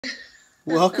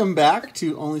Welcome back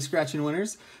to Only Scratching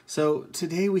Winners. So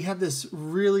today we have this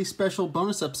really special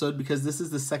bonus episode because this is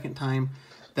the second time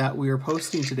that we are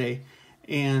posting today.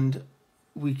 And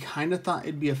we kind of thought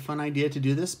it'd be a fun idea to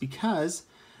do this because,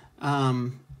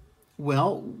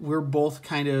 well, we're both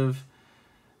kind of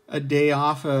a day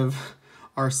off of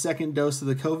our second dose of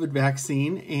the COVID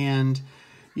vaccine. And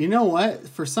you know what?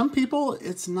 For some people,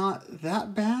 it's not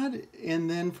that bad. And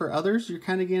then for others, you're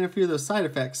kind of getting a few of those side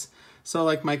effects. So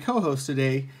like my co-host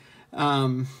today,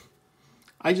 I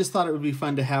just thought it would be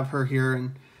fun to have her here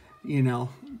and, you know,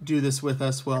 do this with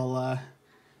us while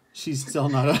she's still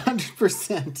not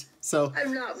 100%. So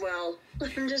I'm not well.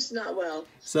 I'm just not well.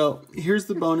 So here's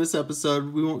the bonus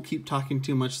episode. We won't keep talking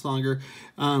too much longer.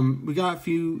 We got a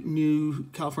few new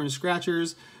California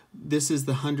scratchers. This is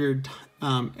the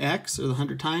 100X or the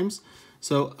 100 times.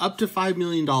 So up to $5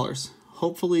 million.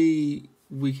 Hopefully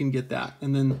we can get that.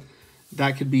 And then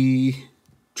that could be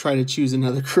try to choose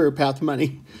another career path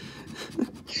money.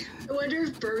 I wonder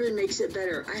if bourbon makes it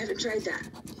better. I haven't tried that.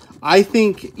 I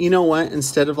think, you know what,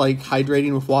 instead of like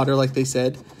hydrating with water like they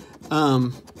said,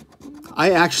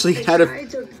 I actually had a few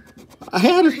drinks. I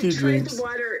tried the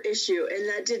water issue and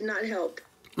that did not help.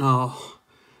 Oh,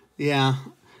 yeah.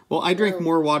 Well, I drank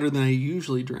more water than I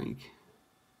usually drink.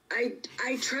 I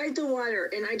tried the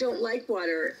water and I don't like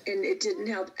water and it didn't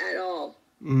help at all.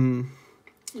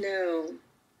 No.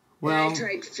 Well, and I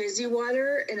tried fizzy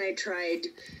water and I tried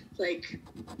like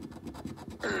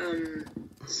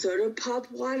soda pop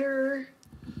water.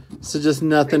 So just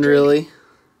nothing really.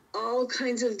 All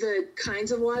kinds of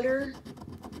water.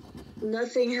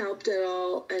 Nothing helped at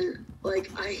all, and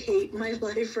like I hate my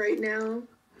life right now.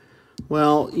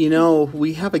 Well, you know,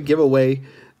 we have a giveaway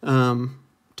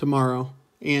tomorrow,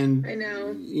 and I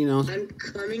know. You know, I'm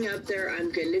coming up there.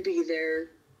 I'm going to be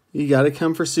there. You got to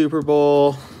come for Super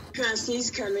Bowl. Gussie's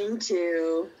coming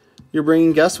too. You're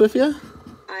bringing Gus with you?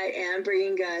 I am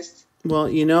bringing Gus. Well,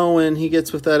 you know, when he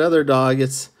gets with that other dog,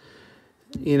 it's,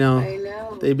 you know, I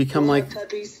know. They become we'll like have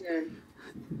puppies soon.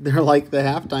 They're like the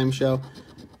halftime show.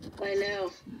 I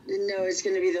know. Didn't know it's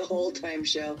going to be the whole time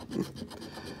show.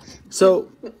 So,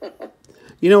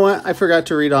 you know what? I forgot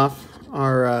to read off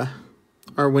our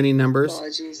winning numbers.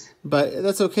 Apologies. But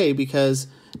that's okay because,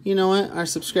 you know what? Our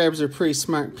subscribers are pretty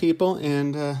smart people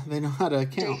and they know how to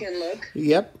count. Take a look.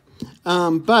 Yep.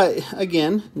 But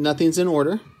again, nothing's in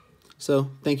order.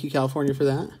 So thank you, California, for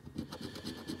that.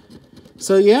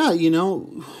 So yeah, you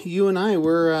know, you and I,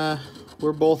 we're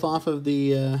both off of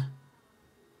the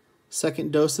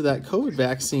second dose of that COVID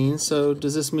vaccine. So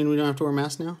does this mean we don't have to wear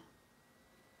masks now?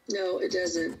 No, it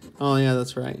doesn't. Oh yeah,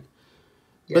 that's right.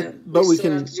 Yeah, but we still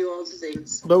can have to do all the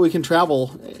things. But we can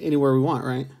travel anywhere we want,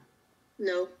 right?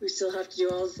 No, we still have to do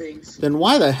all the things. Then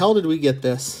why the hell did we get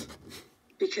this?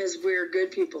 Because we're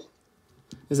good people.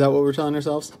 Is that what we're telling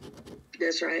ourselves?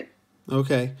 That's right.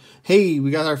 Okay. Hey, we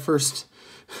got our first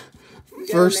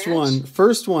one.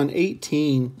 First one,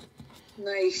 18.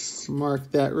 Nice.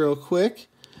 Mark that real quick.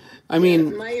 I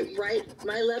mean, my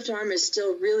left arm is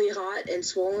still really hot and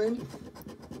swollen.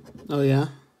 Oh yeah?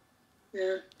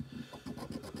 Yeah.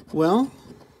 Well,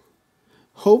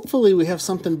 hopefully we have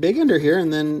something big under here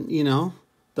and then, you know,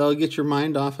 that'll get your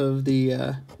mind off of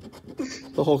the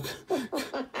whole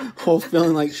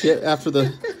feeling like shit after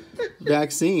the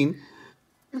vaccine.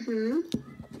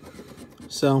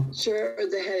 So. Sure, or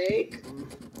the headache,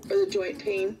 or the joint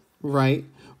pain. Right.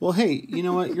 Well, hey, you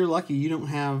know what? You're lucky you don't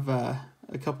have a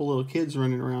couple little kids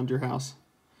running around your house.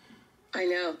 I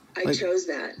know. I chose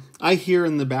that. I hear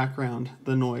in the background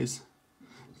the noise.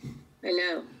 I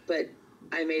know, but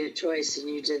I made a choice and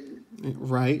you didn't.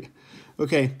 Right.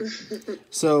 Okay.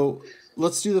 So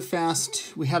let's do the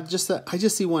fast. We have just that. I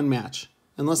just see one match,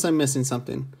 unless I'm missing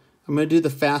something. I'm going to do the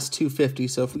fast 250.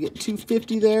 So if we get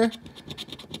 250 there,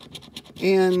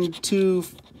 and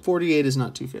 248 is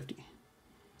not 250.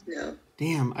 No.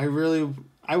 Damn, I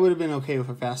would have been okay with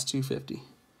a fast 250.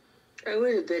 I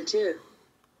would have been too.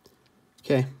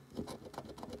 Okay.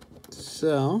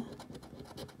 So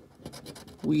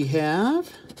we have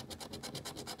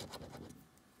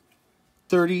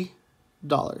 $30.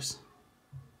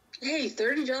 Hey,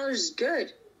 $30 is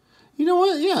good. You know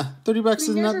what? Yeah, $30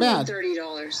 is not bad.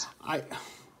 $30.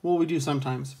 Well, we do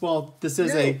sometimes. Well, this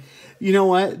is you know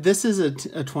what? This is a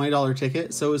 $20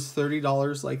 ticket, so is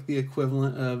 $30 like the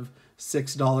equivalent of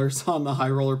 $6 on the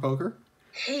high roller poker?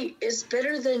 Hey, it's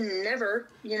better than never,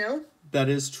 you know? That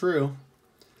is true.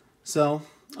 So,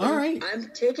 all right. I'm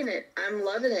taking it. I'm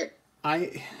loving it.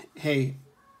 Hey,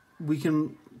 we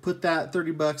can put that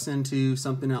 $30 into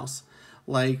something else,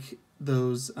 like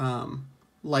those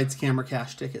Lights, Camera,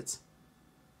 Cash tickets.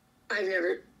 I've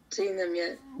never seen them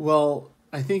yet. Well,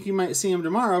 I think you might see them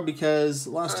tomorrow because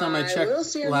last time I checked,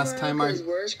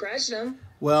 we're scratching them.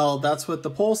 Well, that's what the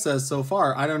poll says so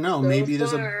far. I don't know. Maybe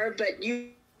there's a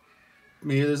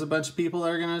bunch of people that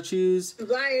are going to choose. You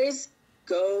guys,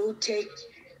 go take.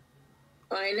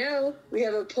 I know we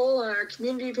have a poll on our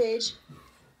community page.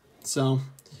 So,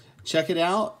 check it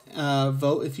out.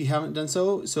 Vote if you haven't done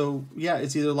so. So yeah,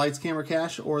 it's either Lights, Camera,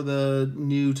 Cash or the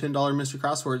new $10 mystery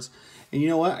crosswords. And you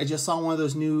know what? I just saw one of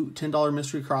those new $10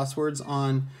 mystery crosswords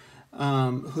on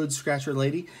Hood Scratcher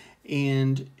Lady,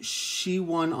 and she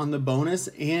won on the bonus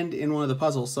and in one of the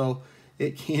puzzles. So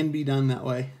it can be done that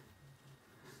way.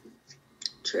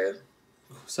 True.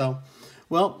 So,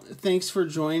 well, thanks for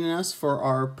joining us for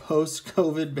our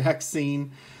post-COVID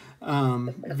vaccine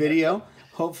video.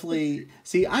 Hopefully,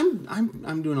 see,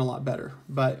 I'm doing a lot better,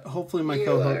 but hopefully my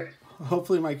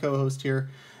co-host here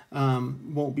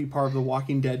won't be part of The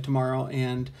Walking Dead tomorrow,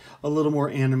 and a little more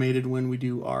animated when we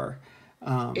do our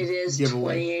it is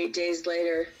giveaway. 28 days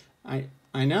later.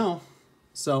 I know.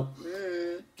 So,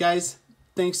 guys,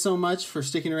 thanks so much for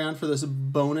sticking around for this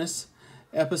bonus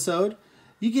episode.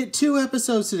 You get 2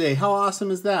 episodes today. How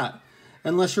awesome is that?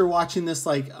 Unless you're watching this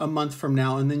like a month from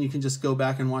now, and then you can just go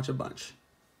back and watch a bunch.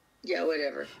 Yeah,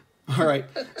 whatever. All right.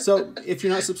 So if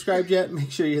you're not subscribed yet,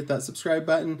 make sure you hit that subscribe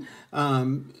button.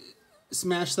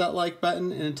 Smash that like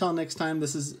button. And until next time,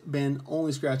 this has been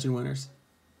Only Scratching Winners.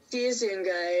 See you soon,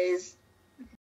 guys.